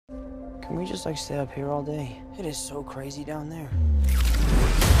Can we just, like, stay up here all day? It is so crazy down there.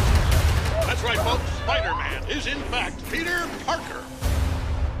 That's right, folks. Spider-Man is, in fact, Peter Parker.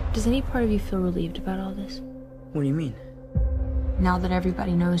 Does any part of you feel relieved about all this? What do you mean? Now that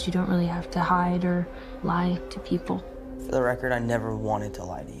everybody knows, you don't really have to hide or lie to people. For the record, I never wanted to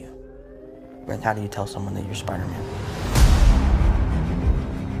lie to you. But how do you tell someone that you're Spider-Man?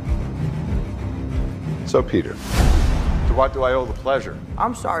 So, Peter, to what do I owe the pleasure?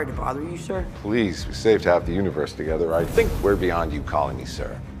 I'm sorry to bother you, sir. Please, we saved half the universe together. I think we're beyond you calling me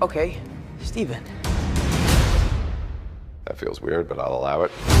sir. Okay, Steven. That feels weird, but I'll allow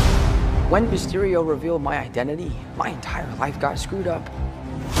it. When Mysterio revealed my identity, my entire life got screwed up.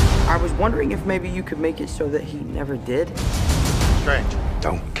 I was wondering if maybe you could make it so that he never did. Strange.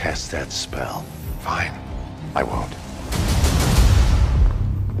 Don't cast that spell. Fine, I won't.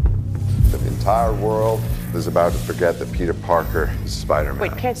 The entire world is about to forget that Peter Parker is Spider-Man.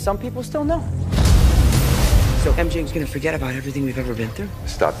 Wait, can't some people still know? So MJ's gonna forget about everything we've ever been through?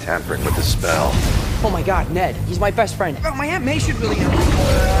 Stop tampering with the spell. Oh my God, Ned, he's my best friend. Oh, my Aunt May should really know.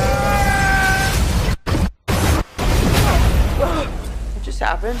 What just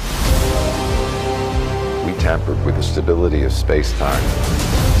happened? We tampered with the stability of space-time.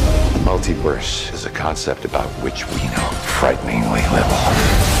 Multiverse is a concept about which we know frighteningly little.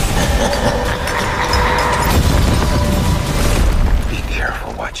 Be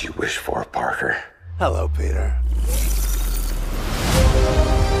careful what you wish for, Parker. Hello, Peter.